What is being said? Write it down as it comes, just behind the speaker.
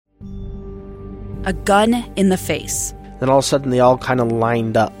a gun in the face. Then all of a sudden, they all kind of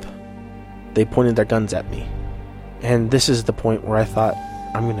lined up. They pointed their guns at me. And this is the point where I thought,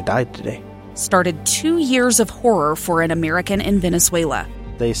 I'm going to die today. Started 2 years of horror for an American in Venezuela.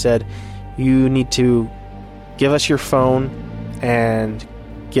 They said, you need to give us your phone and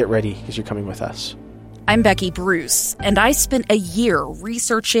get ready because you're coming with us. I'm Becky Bruce, and I spent a year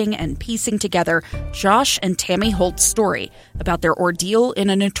researching and piecing together Josh and Tammy Holt's story about their ordeal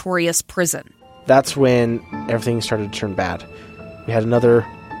in a notorious prison. That's when everything started to turn bad. We had another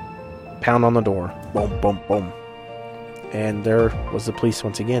pound on the door. Boom, boom, boom. And there was the police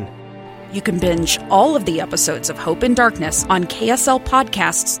once again. You can binge all of the episodes of Hope in Darkness on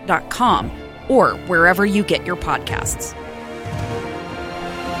KSLpodcasts.com or wherever you get your podcasts.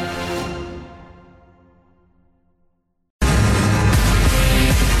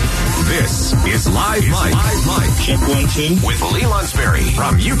 This is Live Mike. Check 1, 2. With Lee Lonsberry.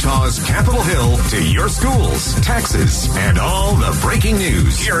 From Utah's Capitol Hill to your schools, taxes, and all the breaking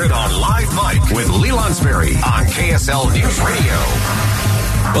news. Hear it on Live Mike with Lee Lonsberry on KSL News Radio.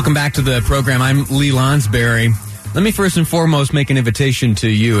 Welcome back to the program. I'm Lee Lonsberry. Let me first and foremost make an invitation to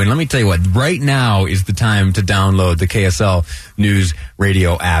you, and let me tell you what, right now is the time to download the KSL News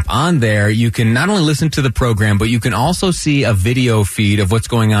Radio app. On there, you can not only listen to the program, but you can also see a video feed of what's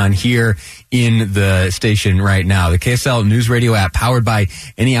going on here in the station right now. The KSL News Radio app, powered by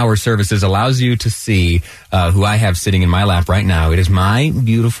Any Hour Services, allows you to see who I have sitting in my lap right now. It is my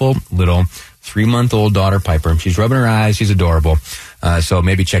beautiful little 3-month-old daughter, Piper. She's rubbing her eyes. She's adorable. So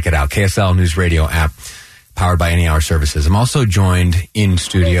maybe check it out. KSL News Radio app, powered by Any Hour Services. I'm also joined in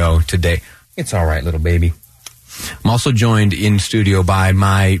studio today. It's all right, little baby. I'm also joined in studio by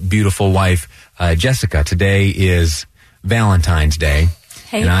my beautiful wife, Jessica. Today is Valentine's Day.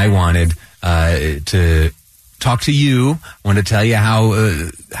 Hey. And I wanted to talk to you. I wanted to tell you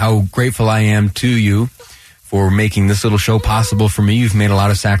how grateful I am to you for making this little show possible for me. You've made a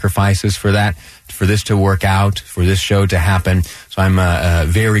lot of sacrifices for that, for this to work out, for this show to happen. So I'm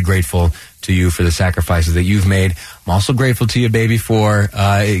very grateful to you for the sacrifices that you've made. I'm also grateful to you, baby, for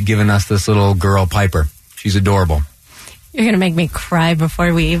giving us this little girl, Piper. She's adorable. You're going to make me cry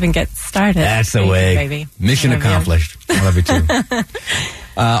before we even get started. That's the way. Baby. Mission accomplished. I love you, too.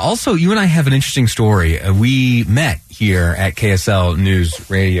 Also, you and I have an interesting story. We met here at KSL News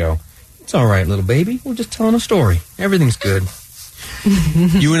Radio. It's all right, little baby. We're just telling a story. Everything's good.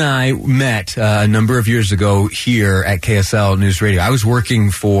 You and I met a number of years ago here at KSL News Radio. I was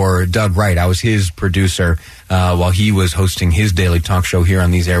working for Doug Wright. I was his producer while he was hosting his daily talk show here on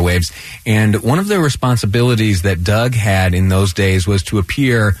these airwaves. And one of the responsibilities that Doug had in those days was to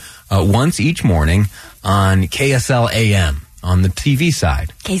appear once each morning on KSL AM. On the TV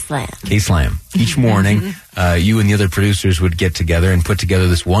side. K-Slam. Each morning, you and the other producers would get together and put together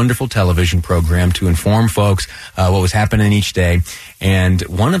this wonderful television program to inform folks what was happening each day. And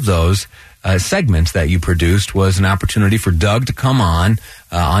one of those segments that you produced was an opportunity for Doug to come on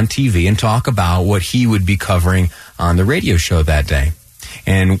TV and talk about what he would be covering on the radio show that day.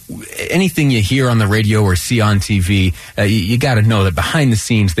 And anything you hear on the radio or see on TV, you got to know that behind the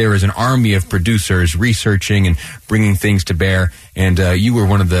scenes there is an army of producers researching and bringing things to bear. And you were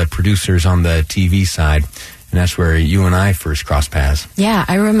one of the producers on the TV side. And that's where you and I first crossed paths. Yeah,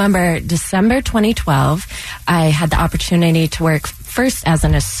 I remember December 2012, I had the opportunity to work first as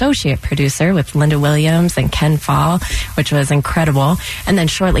an associate producer with Linda Williams and Ken Fall, which was incredible. And then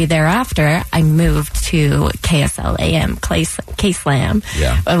shortly thereafter, I moved to KSL AM, K-Slam,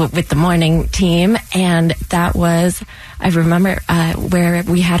 with the morning team. And that was, I remember, where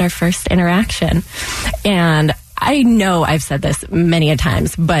we had our first interaction. And I know I've said this many a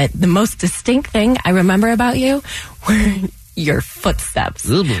times, but the most distinct thing I remember about you were your footsteps.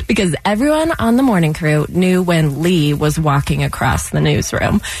 Because everyone on the morning crew knew when Lee was walking across the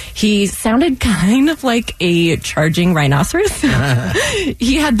newsroom. He sounded kind of like a charging rhinoceros.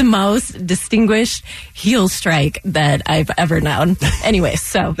 He had the most distinguished heel strike that I've ever known. Anyway,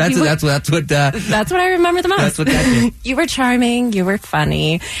 so that's what I remember the most. That's what that did. You were charming, you were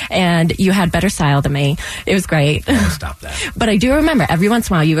funny, and you had better style than me. It was great. Oh, stop that. But I do remember every once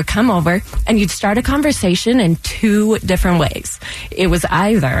in a while you would come over and you'd start a conversation in two different ways. It was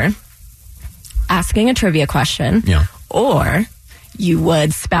either asking a trivia question or you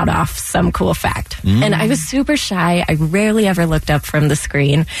would spout off some cool fact. And I was super shy. I rarely ever looked up from the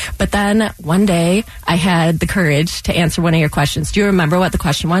screen. But then one day I had the courage to answer one of your questions. Do you remember what the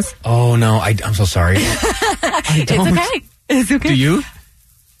question was? Oh, no. I'm so sorry. I don't. It's okay. It's okay. Do you?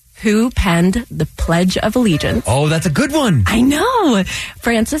 who penned the Pledge of Allegiance. Oh, that's a good one. I know.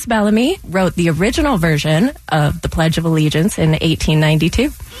 Francis Bellamy wrote the original version of the Pledge of Allegiance in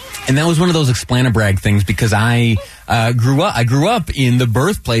 1892. And that was one of those explain-a-brag things because I grew up in the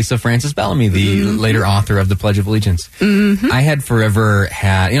birthplace of Francis Bellamy, the later author of the Pledge of Allegiance. Mm-hmm. I had forever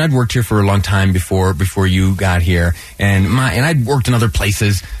had, I'd worked here for a long time before you got here, and I'd worked in other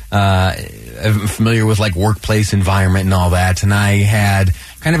places. I'm familiar with like workplace environment and all that, and I had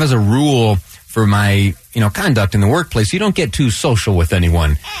kind of as a rule for my conduct in the workplace, you don't get too social with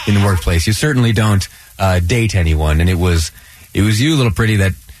anyone in the workplace. You certainly don't date anyone, and it was you, little pretty,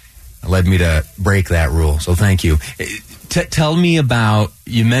 that led me to break that rule. So thank you. Tell me about,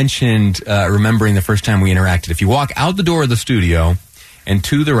 you mentioned remembering the first time we interacted. If you walk out the door of the studio and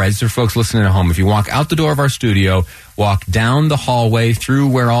to the right, these are folks listening at home, if you walk out the door of our studio, walk down the hallway through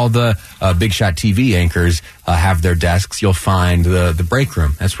where all the Big Shot TV anchors have their desks, you'll find the break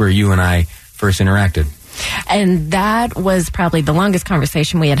room. That's where you and I first interacted. And that was probably the longest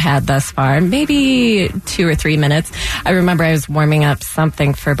conversation we had thus far, maybe 2 or 3 minutes. I remember I was warming up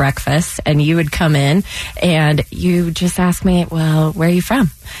something for breakfast, and you would come in, and you just asked me, well, where are you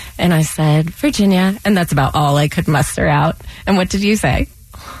from? And I said, Virginia. And that's about all I could muster out. And what did you say?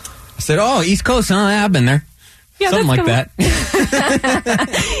 I said, oh, East Coast, huh? I've been there. Yeah, something like that.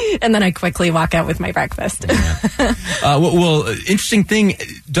 And then I quickly walk out with my breakfast. Yeah. Well, interesting thing,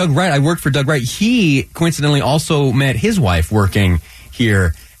 Doug Wright, I worked for Doug Wright. He coincidentally also met his wife working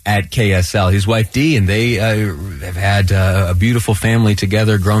here at KSL, his wife Dee, and they have had a beautiful family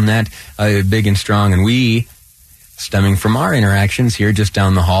together, grown that big and strong. And we, stemming from our interactions here just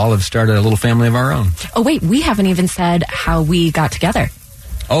down the hall, have started a little family of our own. Oh, wait, we haven't even said how we got together.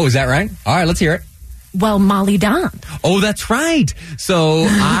 Oh, is that right? All right, let's hear it. Well, Molly Don. Oh, that's right. So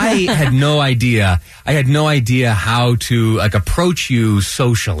I had no idea. I had no idea how to approach you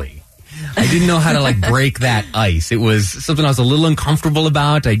socially. I didn't know how to break that ice. It was something I was a little uncomfortable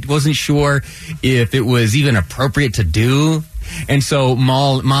about. I wasn't sure if it was even appropriate to do. And so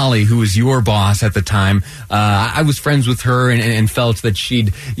Molly, who was your boss at the time, I was friends with her and felt that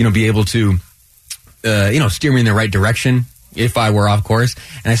she'd, be able to, steer me in the right direction. If I were off course.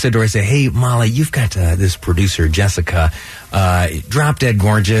 And I said to her, hey, Molly, you've got this producer, Jessica, drop dead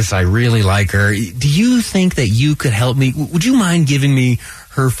gorgeous. I really like her. Do you think that you could help me? Would you mind giving me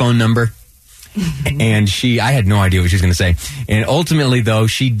her phone number? And I had no idea what she was going to say. And ultimately, though,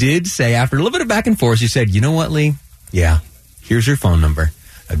 she did say, after a little bit of back and forth, she said, you know what, Lee? Yeah, here's her phone number.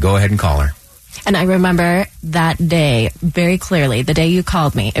 Go ahead and call her. And I remember that day very clearly, the day you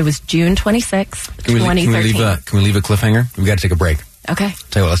called me. It was June 26th, 2013. Can we leave a cliffhanger? We've got to take a break. Okay.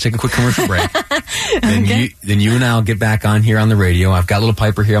 Tell you what, let's take a quick commercial break. Then, okay. Then you and I will get back on here on the radio. I've got a little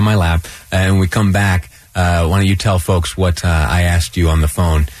Piper here on my lap. And when we come back, why don't you tell folks what I asked you on the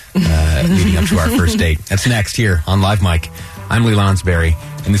phone leading up to our first date. That's next here on Live Mike. I'm Lee Lonsberry,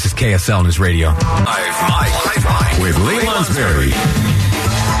 and this is KSL News Radio. Live Mike with Lee Lonsberry.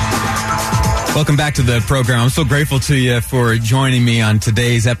 Welcome back to the program. I'm so grateful to you for joining me on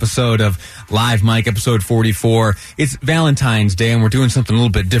today's episode of Live Mike, episode 44. It's Valentine's Day, and we're doing something a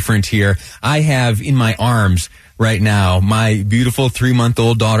little bit different here. I have in my arms right now my beautiful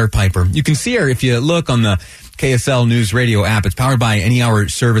 3-month-old daughter, Piper. You can see her if you look on the KSL News Radio app. It's powered by Any Hour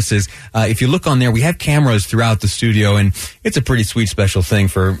Services. If you look on there, we have cameras throughout the studio, and it's a pretty sweet, special thing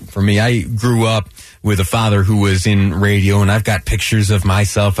for me. I grew up with a father who was in radio, and I've got pictures of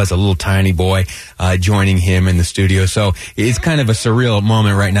myself as a little tiny boy joining him in the studio. So it's kind of a surreal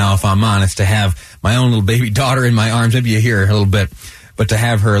moment right now, if I'm honest, to have my own little baby daughter in my arms. Maybe you hear her a little bit, but to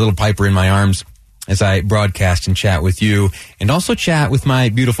have her little Piper in my arms as I broadcast and chat with you, and also chat with my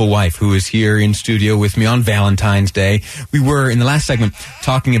beautiful wife, who is here in studio with me on Valentine's Day. We were, in the last segment,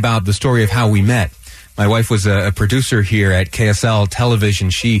 talking about the story of how we met. My wife was a producer here at KSL Television.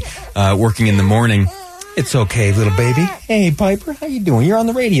 She, working in the morning. It's okay, little baby. Hey, Piper, how you doing? You're on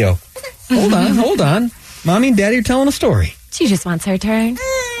the radio. Hold on. Mommy and Daddy are telling a story. She just wants her turn.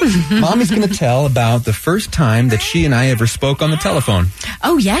 Mommy's going to tell about the first time that she and I ever spoke on the telephone.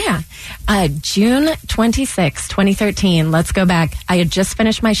 Oh, yeah. June 26, 2013. Let's go back. I had just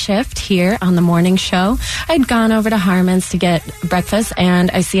finished my shift here on the morning show. I'd gone over to Harmon's to get breakfast, and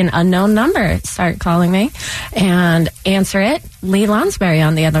I see an unknown number start calling me, and answer it. Lee Lonsberry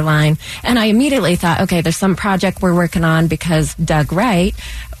on the other line. And I immediately thought, okay, there's some project we're working on, because Doug Wright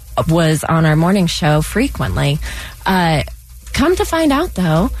was on our morning show frequently. Come to find out,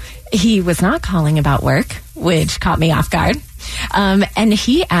 though, he was not calling about work, which caught me off guard. And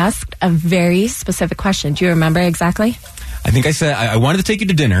he asked a very specific question. Do you remember exactly? I think I said I wanted to take you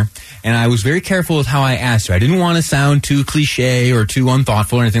to dinner, and I was very careful with how I asked you. I didn't want to sound too cliche or too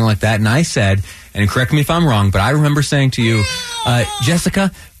unthoughtful or anything like that. And I said, and correct me if I'm wrong, but I remember saying to you,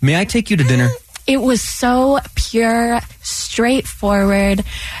 Jessica, may I take you to dinner? It was so pure, straightforward,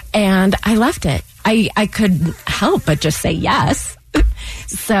 and I loved it. I couldn't help but just say yes.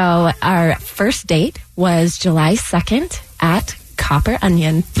 So our first date was July 2nd at Copper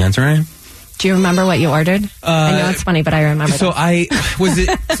Onion. That's right. Do you remember what you ordered? I know it's funny, but I remember. So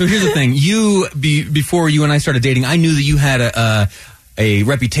So here's the thing. Before you and I started dating, I knew that you had a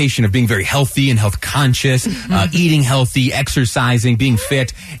reputation of being very healthy and health conscious, eating healthy, exercising, being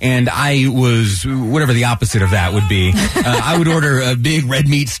fit, and I was whatever the opposite of that would be. I would order big red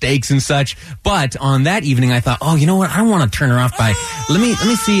meat steaks and such. But on that evening, I thought, oh, you know what? I don't want to turn her off by let me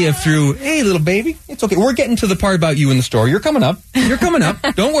see if through. Hey, little baby, it's okay. We're getting to the part about you in the store. You're coming up.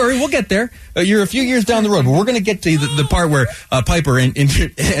 Don't worry, we'll get there. You're a few years down the road, but we're going to get to the part where Piper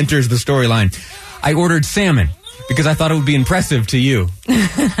enters the storyline. I ordered salmon, because I thought it would be impressive to you.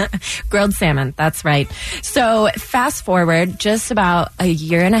 Grilled salmon, that's right. So fast forward just about a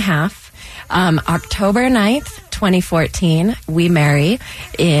year and a half, October 9th, 2014, we marry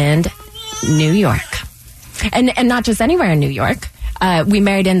in New York. And not just anywhere in New York. We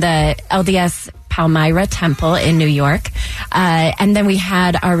married in the LDS Palmyra Temple in New York. And then we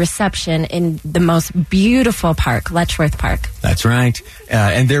had our reception in the most beautiful park, Letchworth Park. That's right.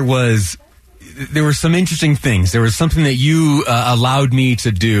 And there were some interesting things. There was something that you allowed me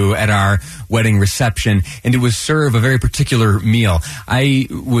to do at our wedding reception, and it was serve a very particular meal. I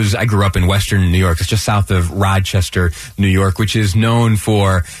grew up in Western New York. It's just south of Rochester, New York, which is known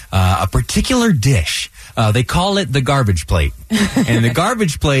for a particular dish. They call it the garbage plate. And the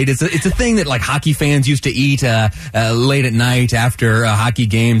garbage plate, it's a thing that like hockey fans used to eat late at night after hockey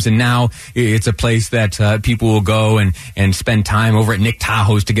games. And now it's a place that people will go and spend time over at Nick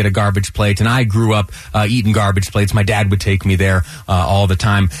Tahoe's to get a garbage plate. And I grew up eating garbage plates. My dad would take me there all the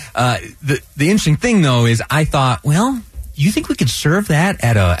time. The interesting thing, though, is I thought, well, you think we could serve that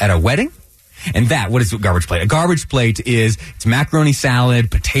at a wedding? And what is a garbage plate? A garbage plate it's macaroni salad,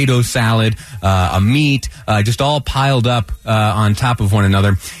 potato salad, a meat, just all piled up on top of one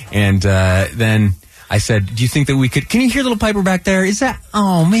another. And then I said, do you think that we could... Can you hear little Piper back there? Is that...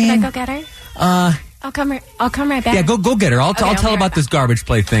 Oh, man. Should I go get her? I'll come right back. Yeah, go get her. I'll tell about this garbage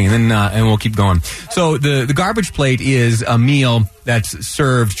plate thing, and then and we'll keep going. So the garbage plate is a meal that's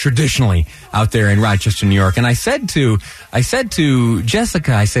served traditionally out there in Rochester, New York. And I said to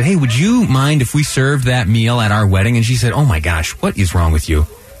Jessica, I said, hey, would you mind if we served that meal at our wedding? And she said, oh my gosh, what is wrong with you?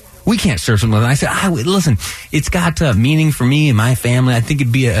 We can't serve something like that. I said, listen, it's got meaning for me and my family. I think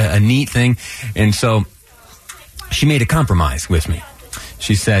it'd be a neat thing. And so she made a compromise with me.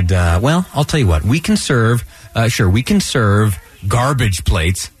 She said, well, I'll tell you what, we can serve garbage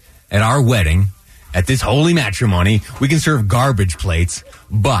plates at our wedding, at this holy matrimony. We can serve garbage plates,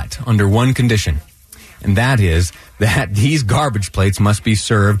 but under one condition. And that is that these garbage plates must be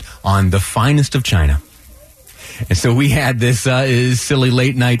served on the finest of china. And so we had this silly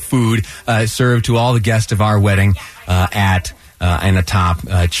late night food served to all the guests of our wedding and atop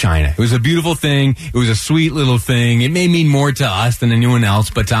china. It was a beautiful thing. It was a sweet little thing. It may mean more to us than anyone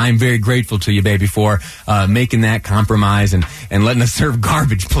else, but I'm very grateful to you, baby, for making that compromise and letting us serve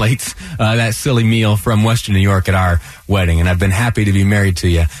garbage plates, that silly meal from Western New York at our wedding. And I've been happy to be married to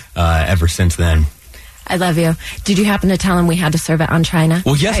you ever since then. I love you. Did you happen to tell him we had to serve it on china?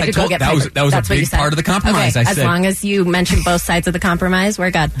 Well, yes, I told that was a big part of the compromise. Okay, I said, as long as you mentioned both sides of the compromise,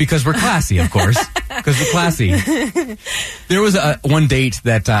 we're good. Because we're classy, of course. Because we're classy. There was one date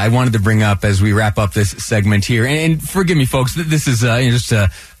that I wanted to bring up as we wrap up this segment here. And forgive me, folks, this is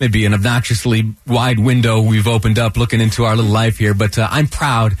just maybe an obnoxiously wide window we've opened up looking into our little life here. But I'm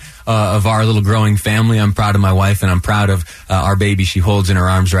proud of our little growing family. I'm proud of my wife, and I'm proud of our baby she holds in her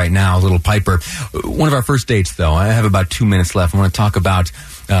arms right now, little Piper. One of our first dates, though, I have about 2 minutes left. I want to talk about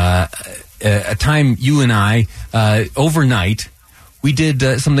a time you and I, overnight, we did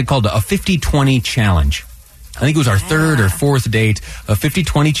something called a 50-20 challenge. I think it was our third or fourth date. A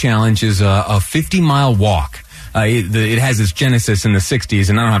 50-20 challenge is a 50-mile walk. It has its genesis in the 60s,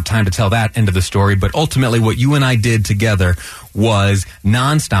 and I don't have time to tell that end of the story, but ultimately what you and I did together was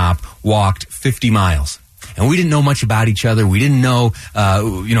nonstop walked 50 miles. And we didn't know much about each other. We didn't know,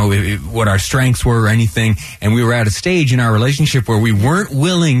 what our strengths were or anything. And we were at a stage in our relationship where we weren't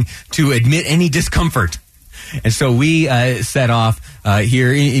willing to admit any discomfort. And so we set off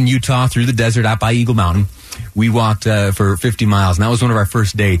here in Utah through the desert out by Eagle Mountain. we walked for 50 miles, and that was one of our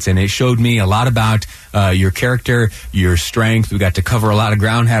first dates, and it showed me a lot about your character, your strength. We got to cover a lot of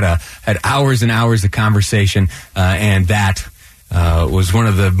ground, had hours and hours of conversation, and that was one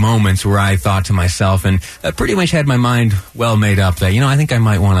of the moments where I thought to myself, and pretty much had my mind well made up that, I think I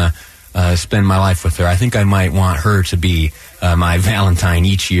might want to spend my life with her. I think I might want her to be my Valentine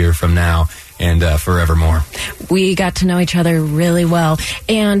each year from now and forevermore. We got to know each other really well.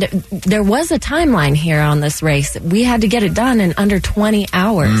 And there was a timeline here on this race. We had to get it done in under 20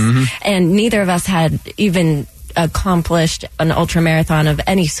 hours. Mm-hmm. And neither of us had even accomplished an ultra marathon of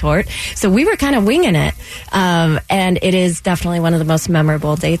any sort. So we were kind of winging it. And it is definitely one of the most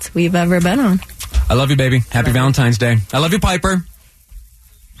memorable dates we've ever been on. I love you, baby. Happy Valentine's Day. I love you, Piper.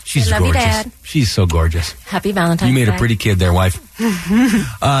 She's I love gorgeous. You, Dad. She's so gorgeous. Happy Valentine's Day. You made a pretty kid there, wife.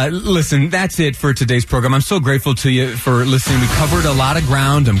 Listen, that's it for today's program. I'm so grateful to you for listening. We covered a lot of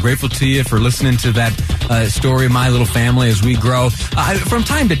ground. I'm grateful to you for listening to that story of my little family as we grow. From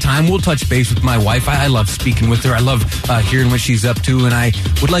time to time, we'll touch base with my wife. I love speaking with her. I love hearing what she's up to, and I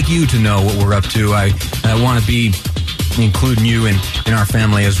would like you to know what we're up to. I want to be including you in our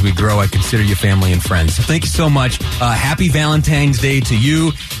family as we grow. I consider you family and friends. So thank you so much. Happy Valentine's Day to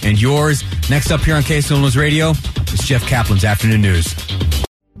you and yours. Next up here on KSL News Radio is Jeff Kaplan's Afternoon News.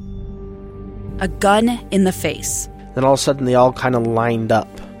 A gun in the face. Then all of a sudden they all kind of lined up.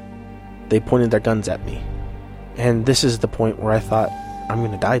 They pointed their guns at me. And this is the point where I thought, I'm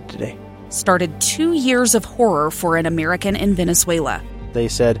going to die today. Started 2 years of horror for an American in Venezuela. They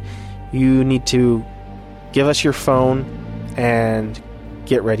said, you need to give us your phone and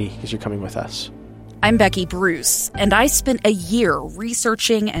get ready because you're coming with us. I'm Becky Bruce, and I spent a year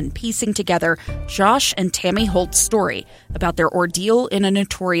researching and piecing together Josh and Tammy Holt's story about their ordeal in a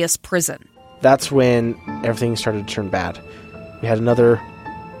notorious prison. That's when everything started to turn bad. We had another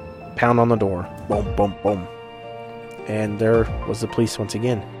pound on the door. Boom, boom, boom. And there was the police once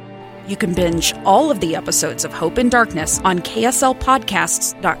again. You can binge all of the episodes of Hope and Darkness on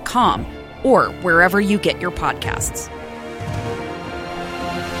KSLpodcasts.com or wherever you get your podcasts.